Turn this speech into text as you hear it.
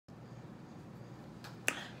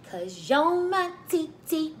'cause you're my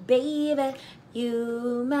TT baby.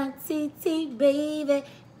 You my TT baby.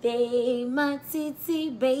 They my TT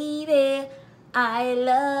baby. I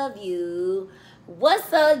love you.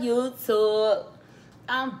 What's up, YouTube?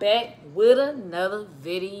 I'm back with another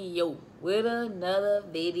video.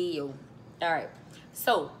 Alright.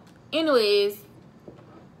 So, anyways,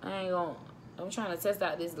 I'm trying to test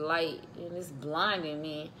out this light and it's blinding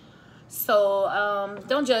me. So,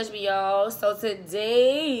 don't judge me, y'all. So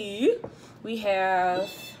today we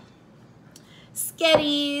have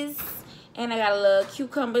sketties, and I got a little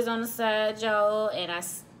cucumbers on the side, y'all, and I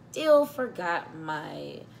still forgot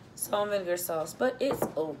my salt and vinegar sauce, but it's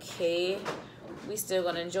okay. We still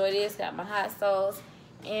gonna enjoy this. Got my hot sauce,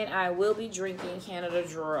 and I will be drinking Canada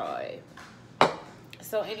Dry.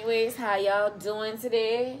 So anyways, how y'all doing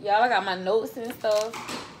today? Y'all, I got my notes and stuff.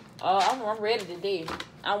 I'm ready today.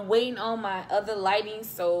 I'm waiting on my other lighting,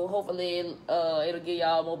 so hopefully it'll give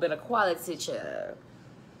y'all more better quality, child.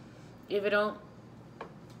 If it don't,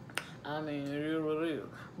 I mean, it is what it is.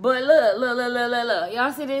 But look.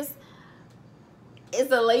 Y'all see this?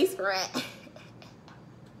 It's a lace front.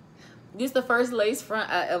 This is the first lace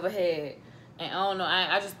front I ever had. And I don't know,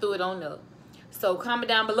 I just threw it on there. So comment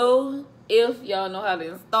down below if y'all know how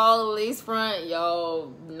to install a lace front.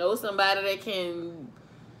 Y'all know somebody that can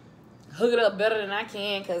hook it up better than I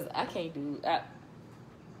can, because I can't do it.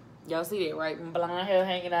 Y'all see that, right? My blonde hair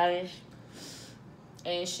hanging out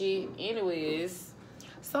and shit. Anyways,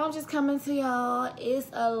 so I'm just coming to y'all. It's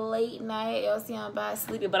a late night. Y'all see I'm about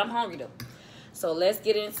sleepy, but I'm hungry though. So let's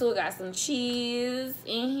get into it. Got some cheese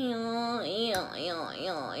in here. Yeah.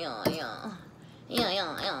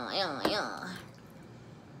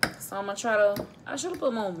 So I'm gonna try to, I should have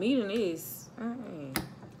put more meat in this.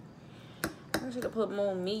 I should have put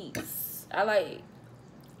more meats. I like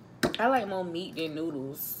more meat than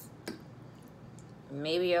noodles.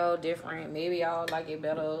 Maybe y'all different. Maybe y'all like it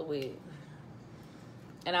better with.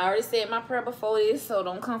 And I already said my prayer before this, so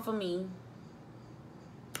don't come for me.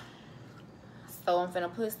 So I'm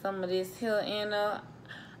finna put some of this here in. I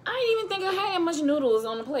didn't even think I had that much noodles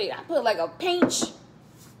on the plate. I put like a pinch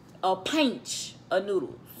of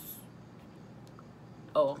noodles.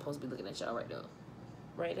 Oh, I'm supposed to be looking at y'all right there.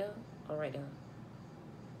 Right there? Or right there?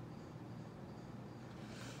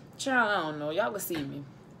 Child, I don't know. Y'all can see me.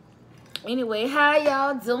 Anyway, how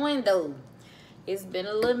y'all doing though? It's been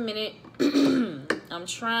a little minute. I'm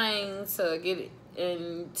trying to get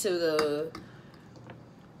into the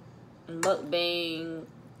mukbang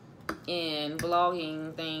and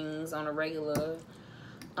vlogging things on a regular.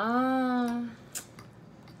 I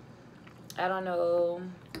don't know.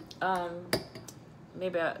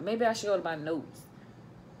 Maybe I should go to my notes.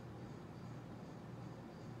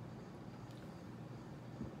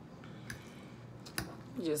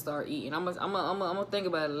 Just start eating. I'm gonna think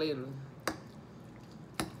about it later.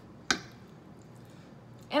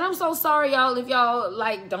 And I'm so sorry, y'all, if y'all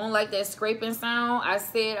like don't like that scraping sound. I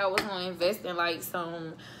said I was gonna invest in like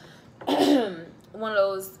some one of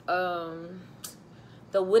those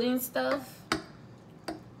the wooden stuff.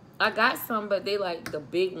 I got some, but they like the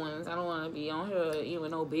big ones. I don't want to be on here eating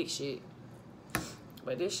with no big shit.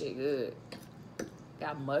 But this shit good.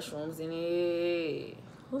 Got mushrooms in it.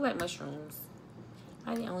 Who like mushrooms?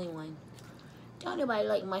 I'm the only one. Don't nobody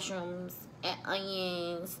like mushrooms and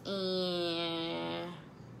onions and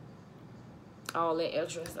all that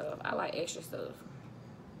extra stuff. I like extra stuff.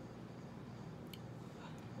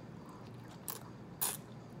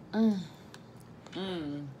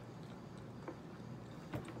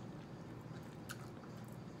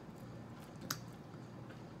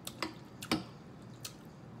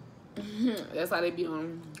 That's how they be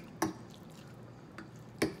on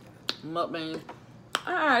mukbang.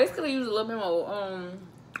 Alright, this could have used a little bit more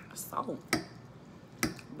salt.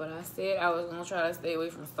 But I said I was gonna try to stay away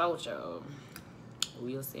from salt, y'all.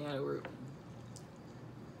 We'll see how it works.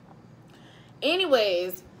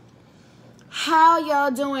 Anyways, how y'all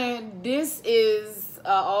doing? This is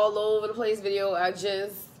all over the place video. I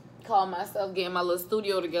just called myself getting my little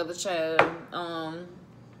studio together, child. I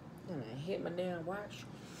hit my damn watch.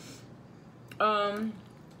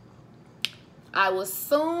 I will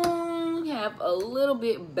soon have a little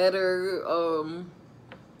bit better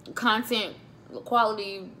content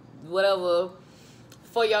quality, whatever,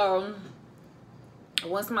 for y'all.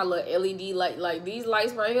 Once my little LED light, like these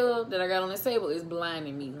lights right here that I got on this table, is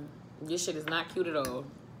blinding me. This shit is not cute at all.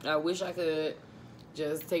 I wish I could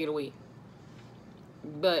just take it away.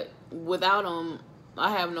 But without them, I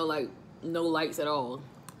have no lights at all.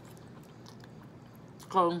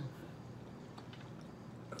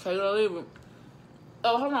 Take it or leave it.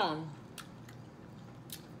 Oh, hold on.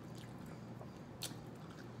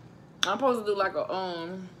 I'm supposed to do like a,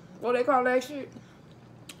 what they call that shit?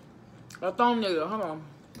 A thumbnail. Hold on.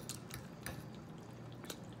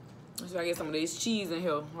 Let's see if I get some of this cheese in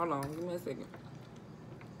here. Hold on. Give me a second.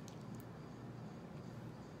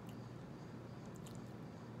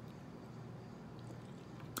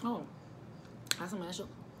 Oh. That's some mashed up.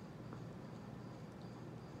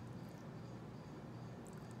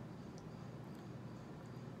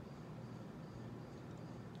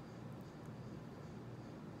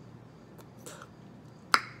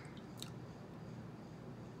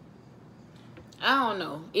 I don't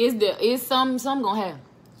know. Is some gonna have.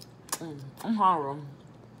 I'm hungry.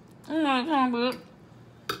 I'm not hungry.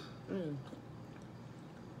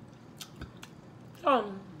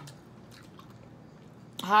 So,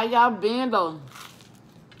 how y'all been though?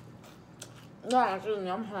 Yeah, excuse me,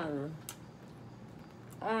 I'm hungry.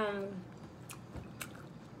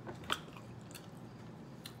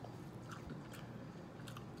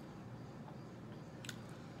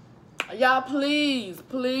 Y'all, please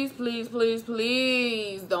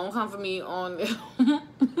don't come for me on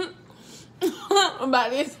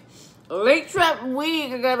about this late trap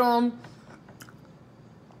wig I got on.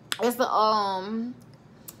 It's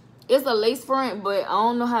a lace front, but I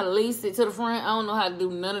don't know how to lace it to the front. I don't know how to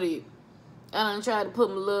do none of it. I done tried to put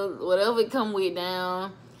my little whatever it come with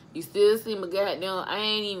down. You still see my goddamn. I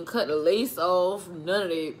ain't even cut the lace off. None of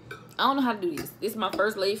that. I don't know how to do this. This is my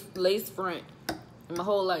first lace front in my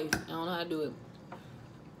whole life. I don't know how to do it.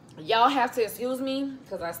 Y'all have to excuse me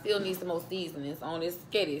because I still need some more seasonings on this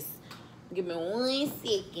sketti. Give me 1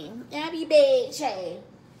 second. I'll be back, Chad.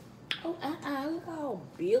 Oh, look how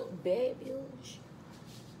built, bad bitch.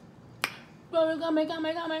 Come.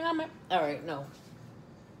 All right, no.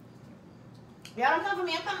 Y'all don't come for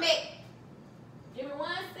me. I'm coming back. Give me 1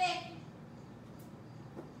 second.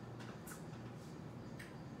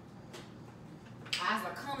 Eyes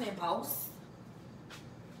are coming, boss.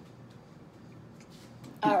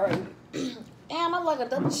 All right. Damn, I like a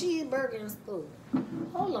double cheeseburger and stuff.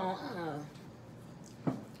 Hold on.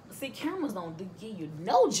 See, cameras don't give you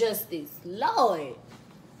no justice. Lord.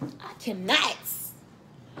 I cannot.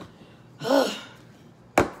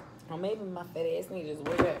 Or maybe my fat ass need to just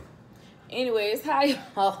wear that. Anyways, how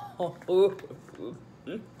y'all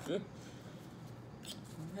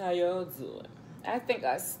doing? I think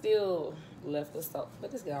I still left the salt,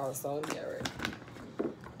 but this got all the salt. Yeah, right.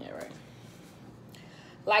 Yeah, right.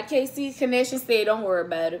 Like KC Connection said, don't worry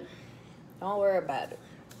about it. Don't worry about it.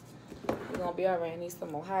 We're gonna be alright. I need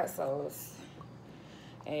some more hot sauce.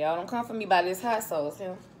 And y'all don't come for me by this hot sauce,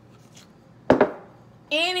 yeah.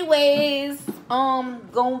 Anyways,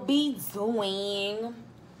 gonna be doing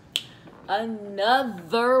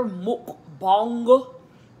another mukbang.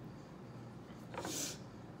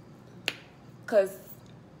 Cause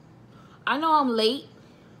I know I'm late,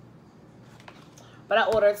 but I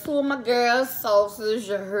ordered 2 of my girls' sauces,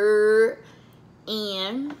 you heard,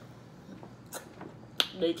 and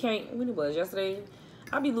they came. When it was yesterday,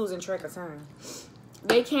 I be losing track of time.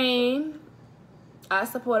 They came. I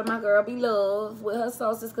supported my girl Beloved with her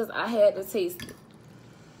sauces because I had to taste it.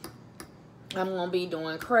 I'm gonna be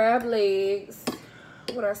doing crab legs.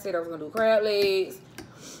 What I said I was gonna do: crab legs,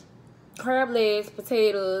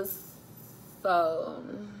 potatoes,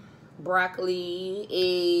 broccoli,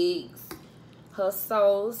 eggs, her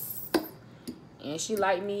sauce, and she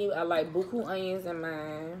like me. I like buku onions in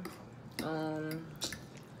mine,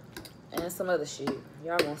 and some other shit.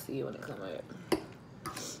 Y'all gonna see it when it come up.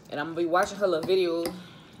 And I'm gonna be watching her little video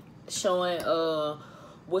showing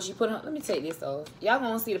what she put on. Let me take this off. Y'all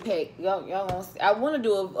gonna see the pack. Y'all gonna see. I wanna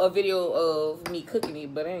do a video of me cooking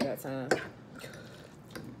it, but I ain't got time.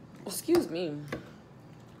 Excuse me.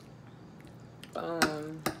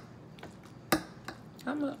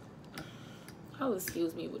 I'll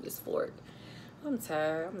excuse me with this fork. I'm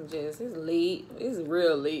tired. it's late. It's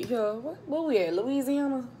real late here. What we at?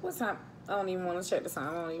 Louisiana? What time? I don't even want to check the time.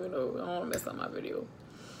 I don't even know. I don't want to mess up my video.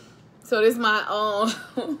 So this my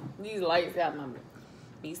these lights got my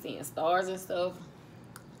me seeing stars and stuff.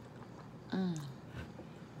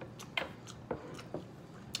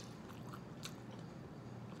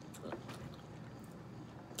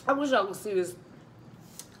 I wish y'all could see this.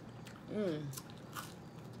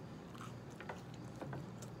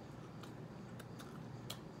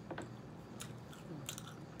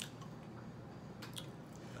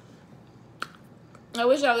 I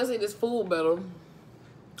wish y'all could see this food better.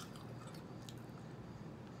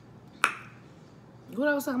 What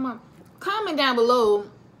I was talking about? Comment down below.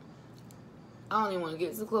 I don't even want to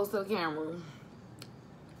get too close to the camera.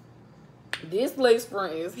 This lace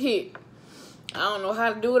front is hit. I don't know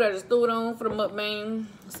how to do it. I just threw it on for the mukbang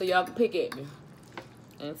so y'all can pick at me.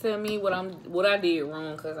 and tell me what I did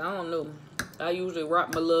wrong, cause I don't know. I usually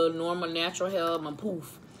rock my little normal natural hair, my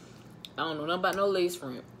poof. I don't know nothing about no lace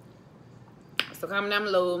front. So comment down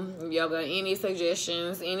below if y'all got any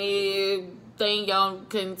suggestions, anything y'all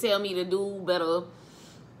can tell me to do better.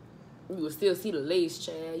 You will still see the lace,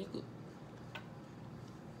 child. You could.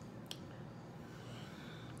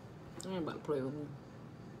 I ain't about to play with me.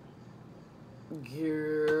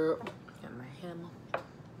 Girl. Got my hammer.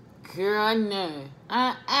 Girl, no.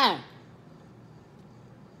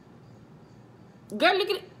 Girl, look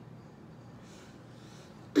at it.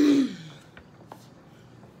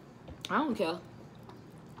 I don't care.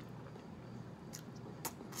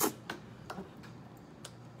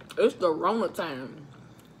 It's the Rona time.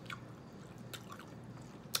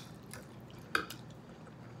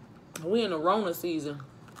 We in the Rona season.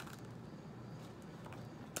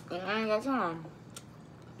 And I ain't got time.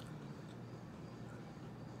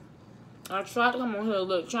 I tried to come on here,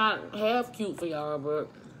 look, trying to have cute for y'all, but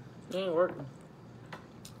it ain't working.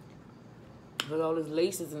 With all these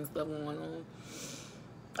laces and stuff going on.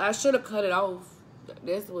 I should have cut it off.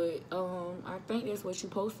 That's what, I think that's what you're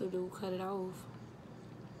supposed to do, cut it off.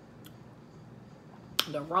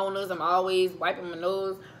 The Ronas, I'm always wiping my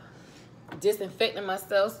nose, disinfecting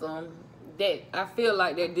myself, so that, I feel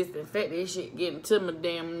like that disinfecting shit getting to my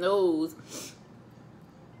damn nose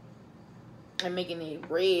and making it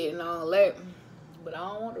red and all that. But I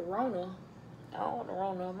don't want the Rona. I don't want the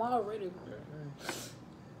Rona. I'm already...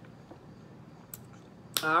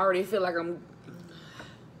 I already feel like I'm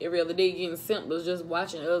every other day getting symptoms just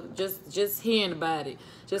watching, just hearing about it,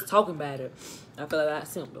 just talking about it. I feel like I got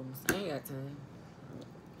symptoms. I ain't got time.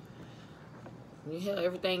 You hear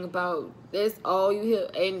everything about that's all you hear,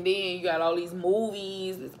 and then you got all these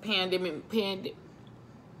movies, this pandemic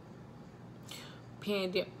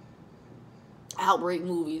outbreak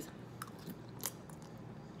movies.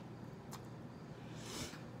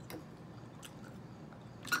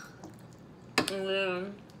 And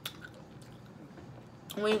then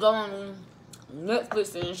when you go on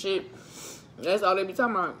Netflix and shit, that's all they be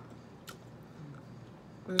talking about.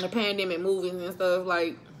 The pandemic movies and stuff,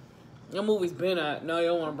 like, the movies been out. Now you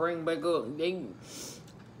don't want to bring back up. They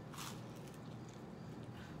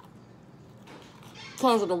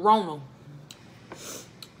cause of the Rona.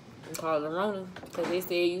 They call it the Rona because they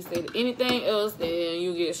say you say anything else, then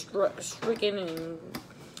you get stricken and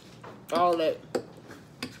all that.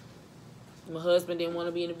 My husband didn't want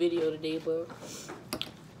to be in the video today, but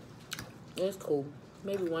it's cool.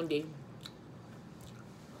 Maybe one day.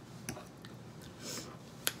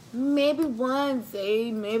 Maybe one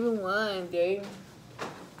day. Maybe one day.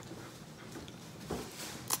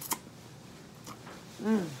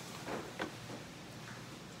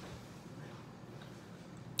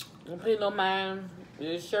 Don't pay no mind.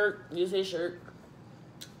 This shirt, this his shirt.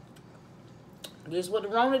 This is what the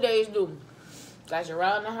Rona days do. Got you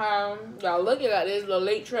around the house. Y'all looking at this little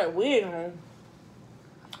late trap wig on.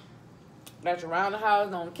 Got you around the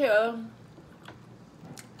house, don't care.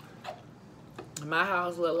 My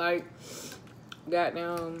house look like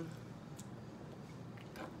goddamn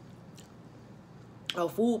a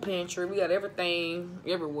food pantry. We got everything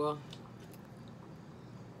everywhere.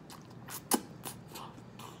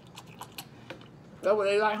 That's what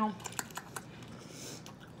they like, huh?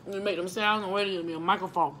 You make them sounds and ready to be a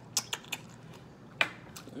microphone.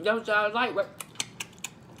 That's what y'all like, right?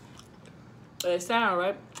 They sound,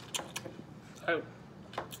 right? Right.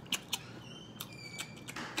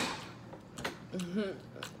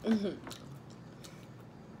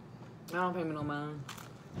 I don't pay me no mind.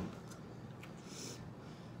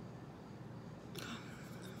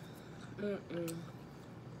 We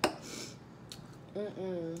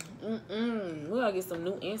gotta get some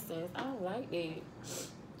new incense. I don't like that.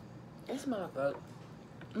 That smells good.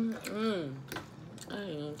 I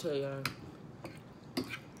ain't gonna tell y'all.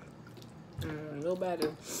 Nobody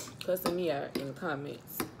cussing me out in the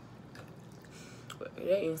comments. But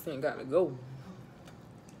that incense got to go.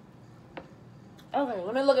 Okay,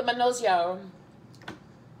 let me look at my notes, y'all.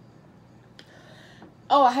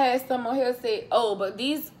 Oh, I had some on here say, oh, but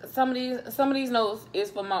some of these notes is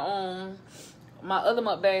for my other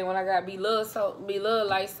mukbang when I got gurlllll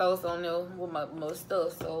light sauce on there with my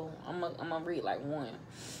stuff. So I'm gonna read like one.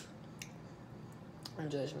 Don't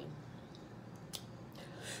judge me.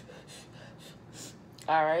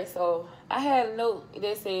 All right, so I had a note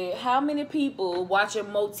that said, how many people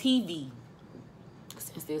watching more TV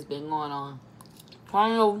since this been going on? I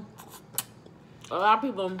know a lot of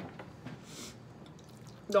people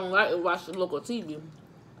don't like to watch the local TV.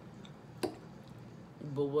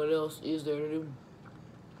 But what else is there to do?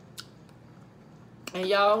 And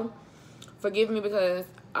y'all, Forgive me because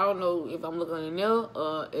I don't know if I'm looking in there.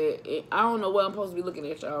 I don't know what I'm supposed to be looking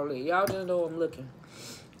at, y'all. Y'all just know I'm looking.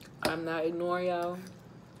 I'm not ignoring y'all.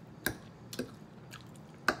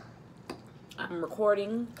 I'm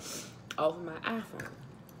recording off my iPhone.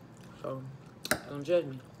 So, don't judge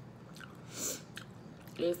me.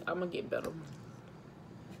 Yes, I'm going to get better.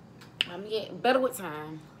 I'm going to get better with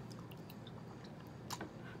time.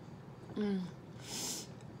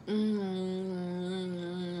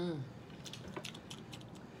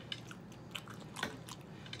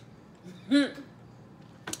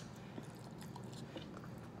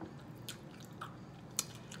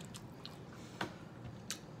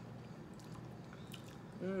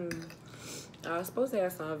 I was supposed to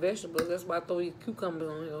have some vegetables. That's why I throw these cucumbers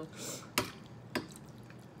on here.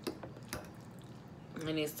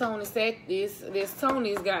 And this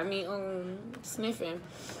Tony's got me sniffing.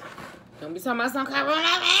 Don't be talking about some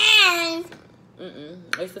coronavirus.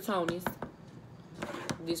 It's the Tony's.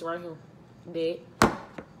 This right here. That.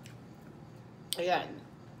 I got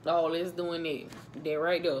all this doing that. That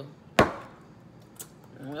right there.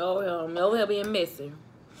 I'm over here being messy.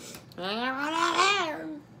 I got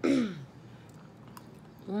coronavirus.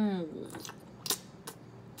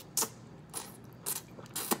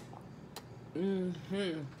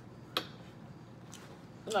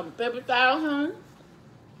 Some pepper sauce, huh?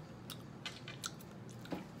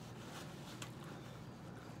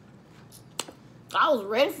 I was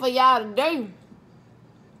ready for y'all today.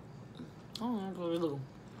 Oh, look.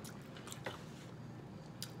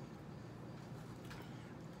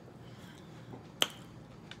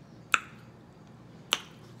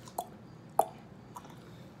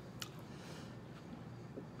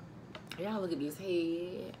 Y'all look at this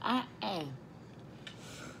head.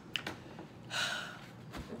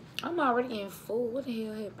 I'm already getting full. What the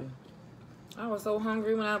hell happened? I was so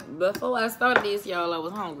hungry before I started this, y'all. I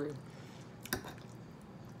was hungry.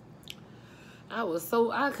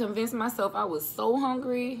 I convinced myself I was so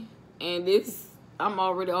hungry, and I'm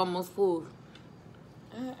already almost full.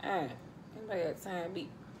 Anybody got time to beat?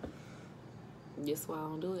 That's why I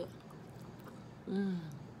don't do it.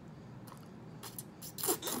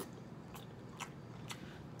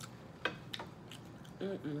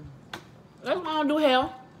 That's why I don't do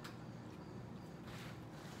hell.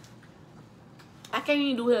 I can't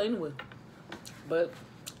even do hell anyway. But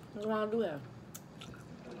that's why I don't do hell.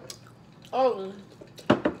 Oh,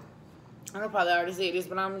 I probably already said this,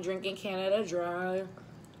 but I'm drinking Canada Dry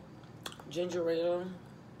ginger ale.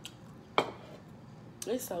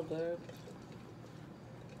 It's so good.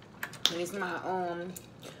 And it's my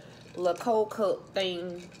little cold cup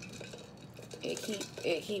thing. It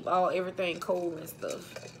keep everything cold and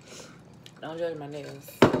stuff. Don't judge my nails.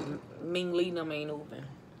 Ming Lee them ain't open.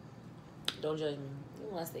 Don't judge me. You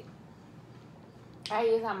want to see? I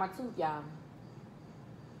just have my tooth, y'all.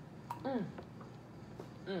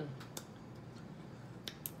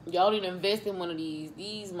 Y'all need to invest in one of these.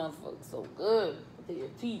 These motherfuckers so good to your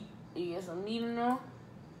teeth. You get some meat in there.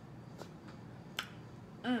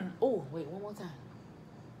 Oh, wait, one more time.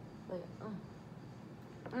 Wait.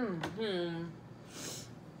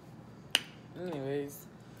 Anyways.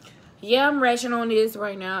 Yeah, I'm ratcheting on this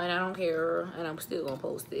right now, and I don't care. And I'm still gonna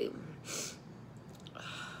post it.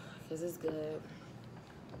 Because it's good.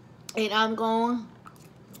 And I'm going...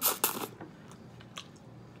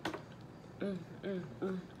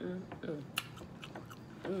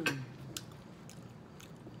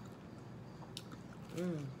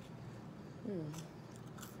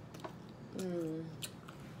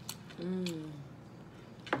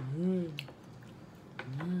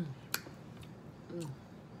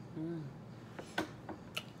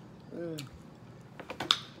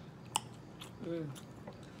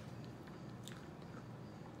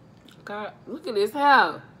 God, look at this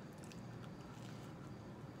house.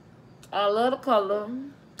 I love the color.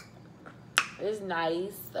 It's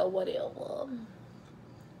nice or whatever.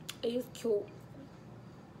 It's cute.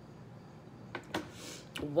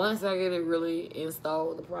 Once I get it really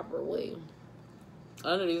installed the proper way.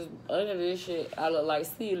 Under this shit, I look like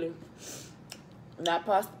ceiling. Not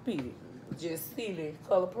Posturepedic. Just ceiling.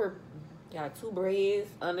 Color purple. Got 2 braids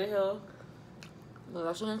under here. But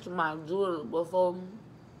I changed my jewelry before.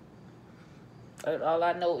 And all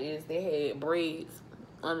I know is they had braids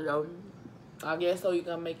under them. I guess so you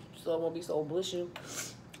can make so it won't be so bushy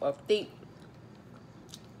or thick.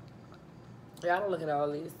 Y'all don't look at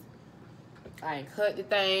all this. I ain't cut the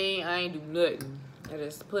thing. I ain't do nothing. I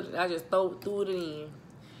just threw it in. I just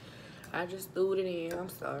threw it in. I'm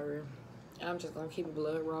sorry. I'm just gonna keep it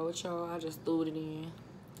blood raw with y'all. I just threw it in.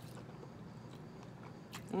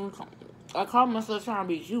 I caught myself trying to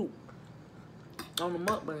be cute on the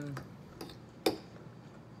mukbang.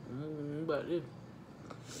 But this.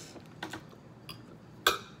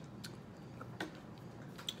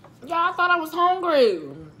 Yeah, I thought I was hungry.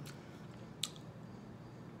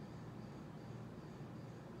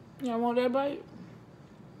 Y'all want that bite?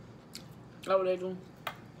 Oh, they do.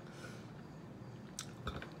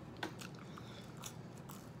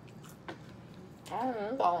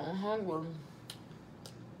 I'm hungry.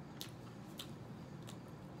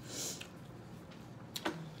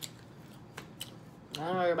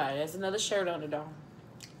 Don't worry about it. That's another shirt on the door.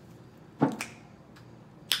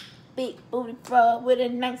 Big booty frog with a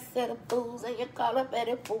nice set of boobs, and you call her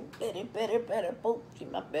better boo, better boo. She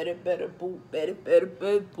my better boo, better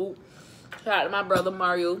boo. Shout out to my brother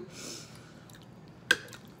Mario.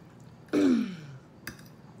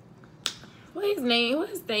 What his name? What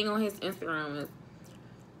his thing on his Instagram is?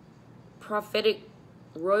 Prophetic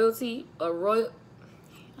royalty or royal?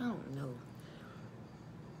 I don't know.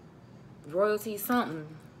 Royalty something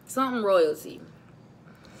royalty.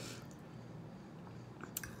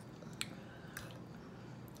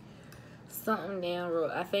 Something down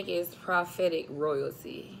road. I think it's prophetic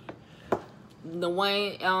royalty. The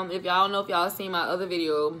one, if y'all know, if y'all seen my other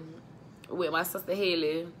video with my sister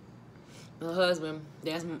Haley, her husband,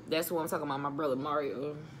 that's who I'm talking about, my brother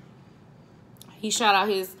Mario. He shout out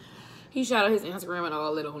his Instagram and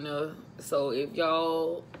all that on there. So if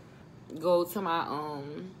y'all go to my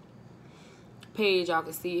page, y'all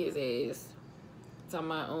can see his ass. Talking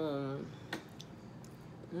about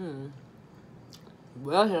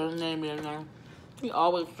well, his name is now. He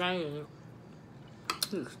always changing.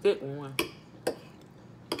 He's thick one.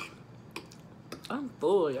 I'm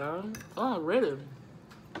full, y'all. I'm ready.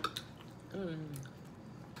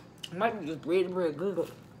 Might be just bread good.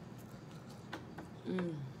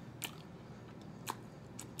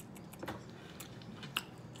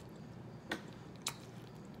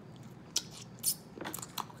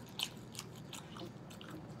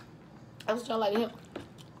 That's what y'all like to hear.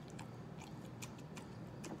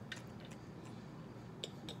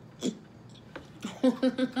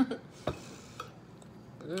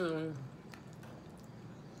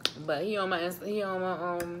 But he on my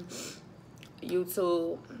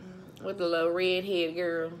YouTube with the little redhead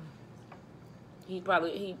girl. I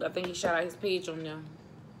think he shout out his page on there.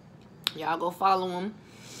 Y'all go follow him.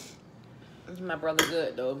 My brother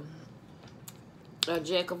good though. A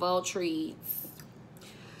jack of all trades.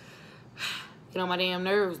 Get on my damn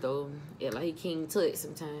nerves though. Yeah, like he King Tut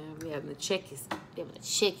sometimes. We having to check his ass.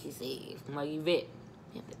 Like Yvette.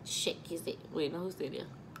 You have to check his ass. Wait, no, who said that?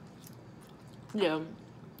 Yeah.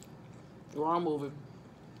 Wrong movie.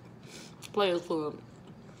 Players Club.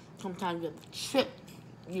 Sometimes you have to check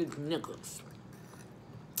you niggas.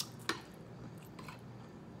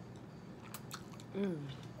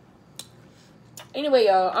 Anyway,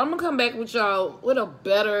 y'all, I'm gonna come back with y'all with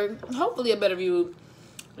hopefully a better view.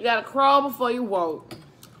 You gotta crawl before you walk.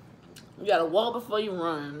 You gotta walk before you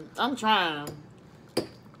run. I'm trying.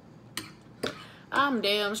 I'm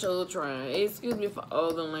damn sure trying. Excuse me for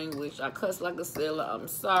all the language. I cuss like a sailor. I'm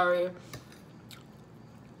sorry.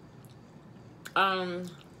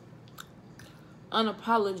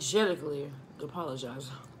 Unapologetically apologize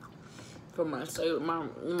for my sailor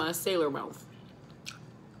mouth.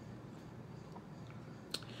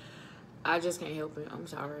 I just can't help it. I'm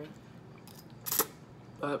sorry.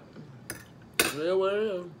 But yeah, what it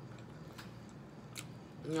is.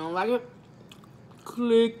 You don't like it?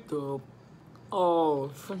 Click the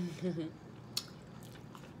off.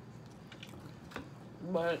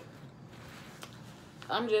 But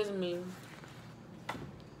I'm just me.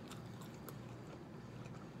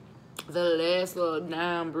 The last little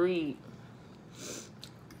dime breed.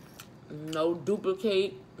 No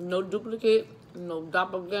duplicate, no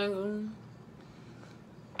doppelganger.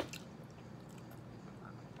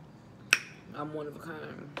 I'm one of a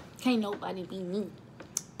kind. Can't nobody be me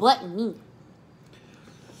but me.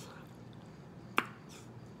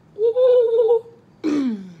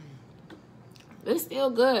 It's still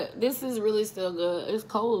good. This is really still good. It's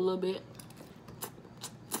cold a little bit.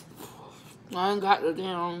 I ain't got the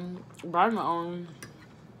damn burner on.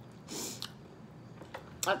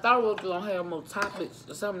 I thought we were gonna have more topics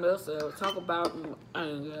or something else to talk about. I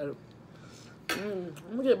ain't got it. I'm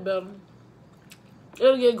gonna get better.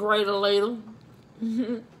 It'll get greater later.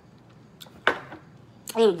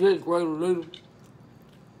 It'll get greater later.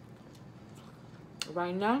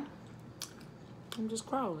 Right now, I'm just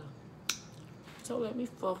crawling. So let me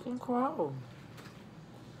fucking crawl.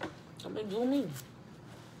 Let me do me.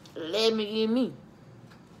 Let me get me.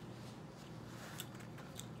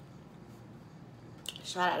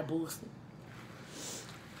 Shout out to Boosie.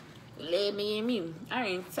 Let me and me.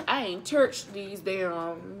 I ain't touched these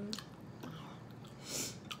damn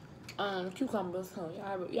cucumbers. Huh?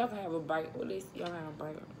 Y'all can have a bite with this. Y'all have a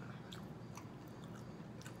bite.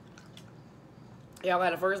 Y'all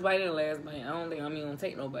got the first bite and the last bite. I don't think I'm even gonna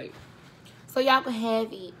take no bite. So y'all can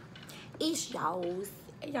have it. It's y'all's.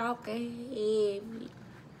 Y'all can have it.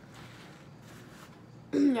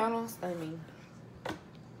 Y'all don't stun me.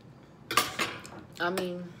 I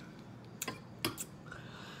mean,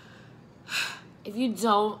 if you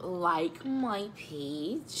don't like my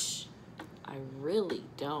page, I really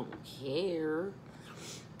don't care.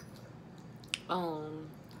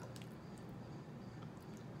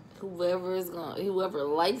 Whoever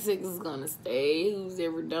likes it is gonna stay.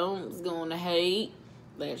 Whoever don't is gonna hate.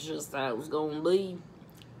 That's just how it's gonna be.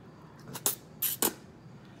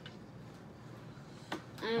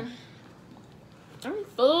 I'm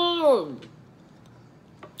full.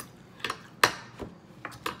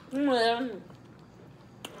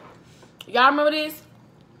 Y'all remember this?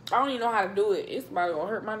 I don't even know how to do it. It's about to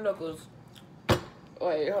hurt my knuckles.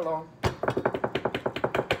 Wait, hold on.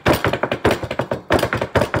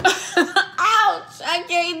 Ouch! I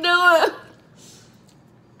can't do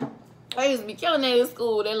it. I used to be killing that in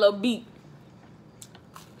school, that little beat.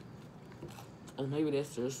 Or maybe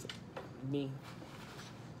that's just me.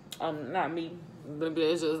 Not me. Maybe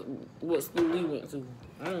that's just what school we went to.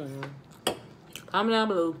 I don't know. Comment down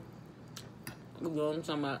below. You know what I'm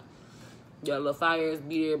talking about? Y'all little fires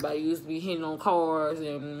beat. Everybody used to be hitting on cars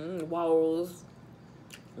and walls.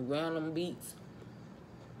 Random beats.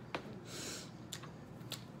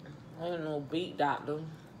 I ain't no beat doctor.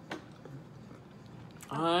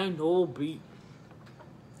 I ain't no beat.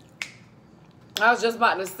 I was just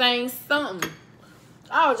about to sing something.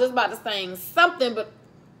 But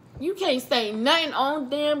you can't say nothing on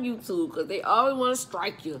damn YouTube because they always want to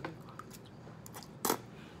strike you.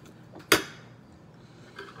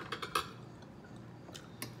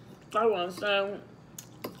 I want to sing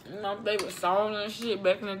my favorite songs and shit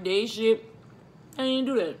back in the day shit. I didn't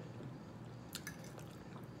do that.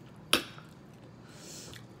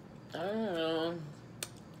 I don't know.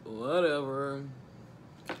 Whatever.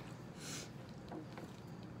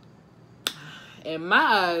 In my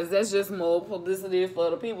eyes, that's just more publicity for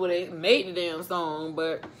the people that made the damn song,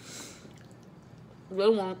 but they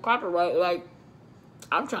want to copyright. Like,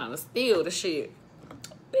 I'm trying to steal the shit.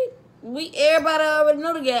 Everybody already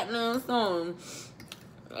know the goddamn song.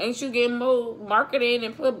 Ain't you getting more marketing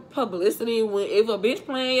and publicity if a bitch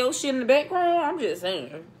playing your shit in the background? I'm just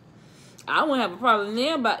saying. I wouldn't have a problem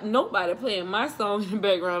there about nobody playing my song in the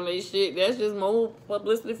background and shit. That's just more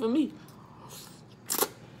publicity for me.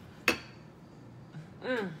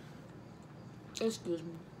 Excuse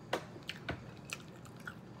me.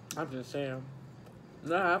 I'm just saying.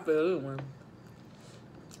 Nah, I feel it one.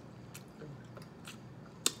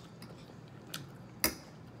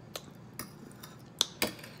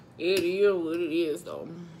 It is what it is, though.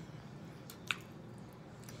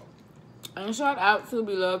 And shout out to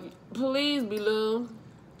Beloved. Please, Beloved.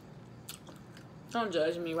 Don't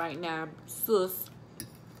judge me right now, sis.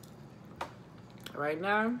 Right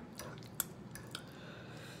now.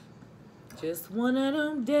 Just one of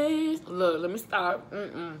them days. Look, let me start.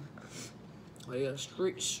 Oh, yeah,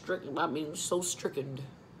 stricken. I mean, so stricken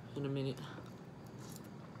in a minute.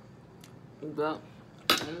 But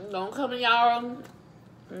don't come to y'all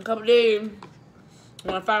in a couple days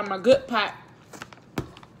when I find my good pot.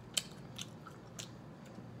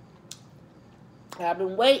 I've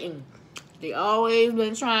been waiting. They always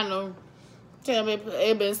been trying to tell me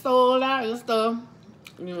it been sold out and stuff.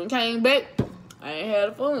 You know, came back. I ain't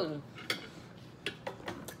had fun.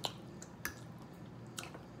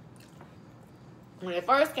 When it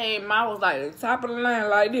first came, I was like the top of the line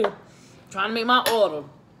like this, trying to make my order.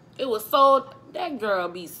 It was sold. That girl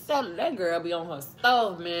be selling. That girl be on her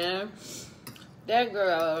stuff, man. That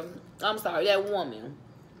girl, I'm sorry, that woman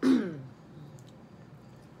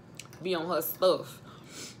be on her stuff.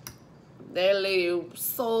 That lady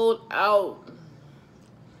sold out.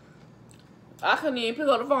 I couldn't even pick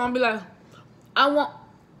up the phone and be like, I want.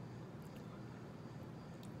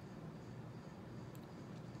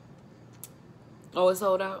 Oh, it's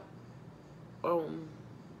sold out.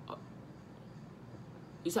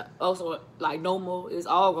 You said also like no more. It's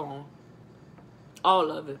all gone.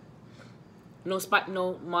 All of it. No spike,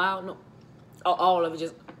 no mild, no. Oh, all of it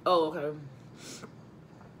just. Oh, okay.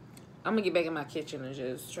 I'm gonna get back in my kitchen and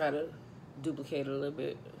just try to duplicate it a little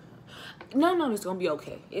bit. No, it's gonna be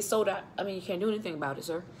okay. It's sold out. I mean, you can't do anything about it,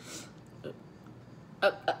 sir.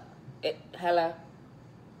 Hello.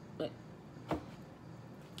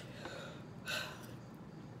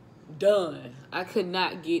 done. I could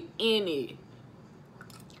not get any.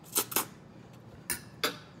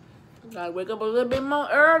 Gotta wake up a little bit more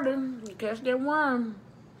early to catch that worm.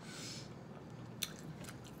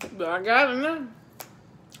 But I got it now.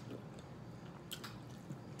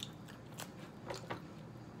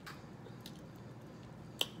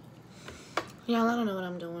 Y'all, I don't know what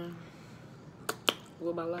I'm doing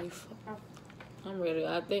with my life. I'm ready.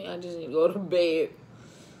 I think I just need to go to bed.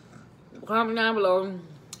 Comment down below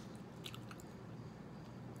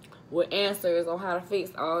with answers on how to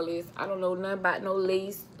fix all this. I don't know nothing about no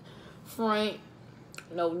lace front,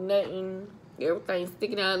 no nothing. Everything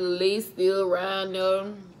sticking out of the lace still around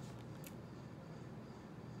there.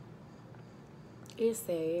 It's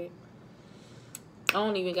sad. I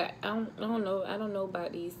don't know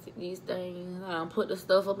about these things. I put the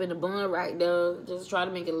stuff up in the bun right there. Just try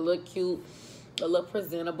to make it look cute, a little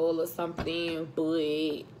presentable or something,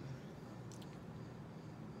 but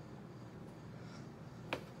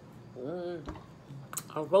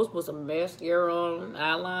I was supposed to put some mascara on,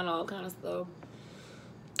 eyeliner, all kind of stuff.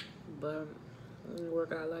 But it didn't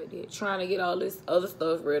work out like that. Trying to get all this other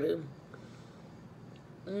stuff ready.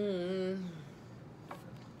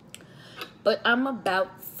 But I'm about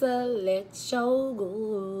to let you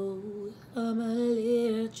go. I'ma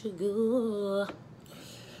let you go.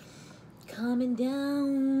 Comment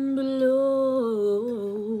down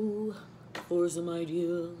below for some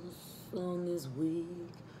ideas on this week.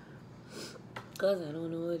 Cause I don't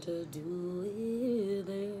know what to do with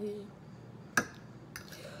it.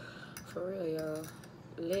 For real, y'all.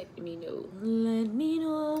 Let me know. Let me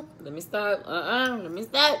know. Let me stop. Let me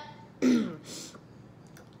stop. They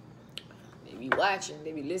be watching.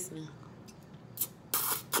 They be listening.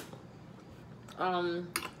 No.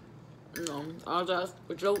 All jokes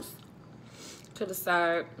to the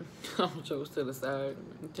side. All jokes to the side.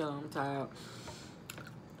 Until I'm tired.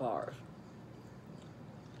 Bars.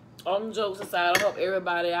 All jokes aside, I hope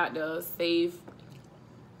everybody out there is safe.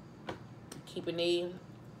 Keeping their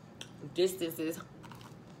distances.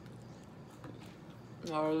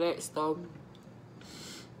 All that stuff.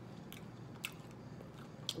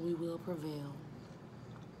 We will prevail.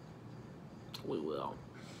 We will.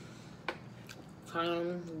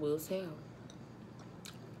 Time will tell.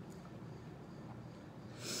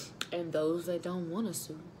 And those that don't want us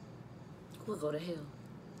to will go to hell.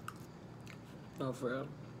 No, for real.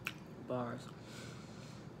 Bars.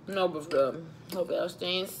 No, but for real. Hope y'all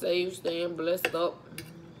staying safe, staying blessed up.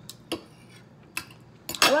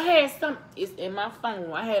 Oh, I had something. It's in my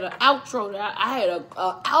phone. I had an outro that I had a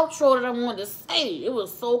outro that I wanted to say. It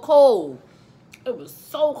was so cold. It was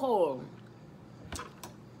so cold.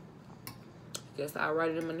 Guess I'll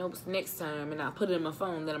write it in my notes next time and I'll put it in my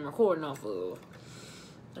phone that I'm recording off of.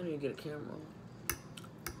 I need to get a camera.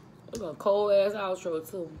 It's a cold ass outro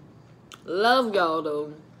too. Love y'all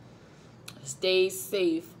though. Stay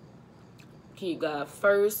safe. Keep God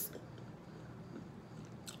first.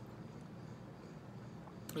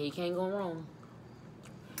 You can't go wrong.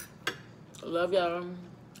 Love y'all.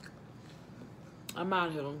 I'm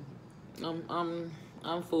out here.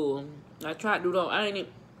 I'm full. I tried to do that. I ain't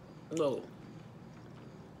even. No.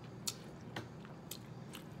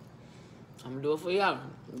 I'm gonna do it for y'all.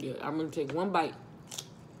 Yeah, I'm gonna take one bite.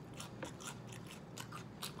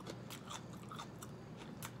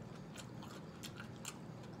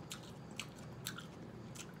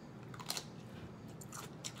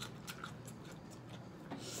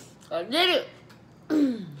 I did it.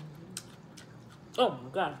 Oh my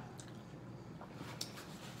God.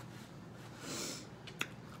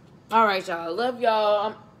 All right, y'all. Love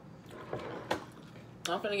y'all.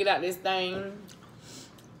 I'm finna get out this thing.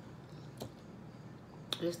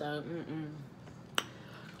 This thing.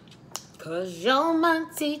 Cause you're my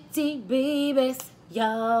TT babies.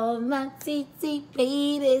 You're my TT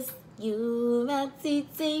babies. You my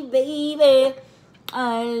TT baby.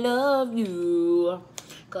 I love you.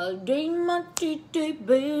 Cause they my TT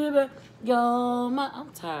baby. You're my.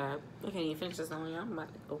 I'm tired. I can't even finish this song. I'm about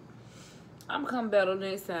to go. I'm gonna come better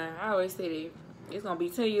next time. I always say that. It's gonna be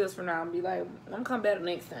 10 years from now and be like, I'm gonna come better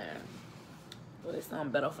next time. But it's something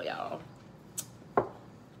better for y'all.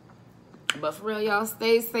 But for real, y'all,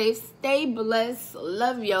 stay safe, stay blessed.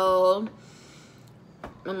 Love y'all.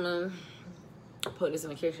 I'm gonna put this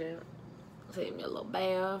in the kitchen. Take me a little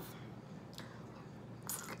bath.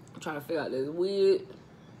 I'm trying to figure out this wig.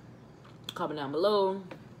 Comment down below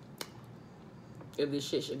if this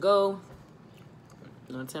shit should go.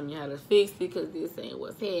 Don't tell me how to fix it because this ain't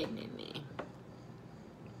what's happening there.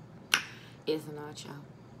 It's not y'all.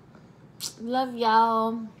 Love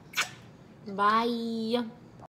y'all. Bye.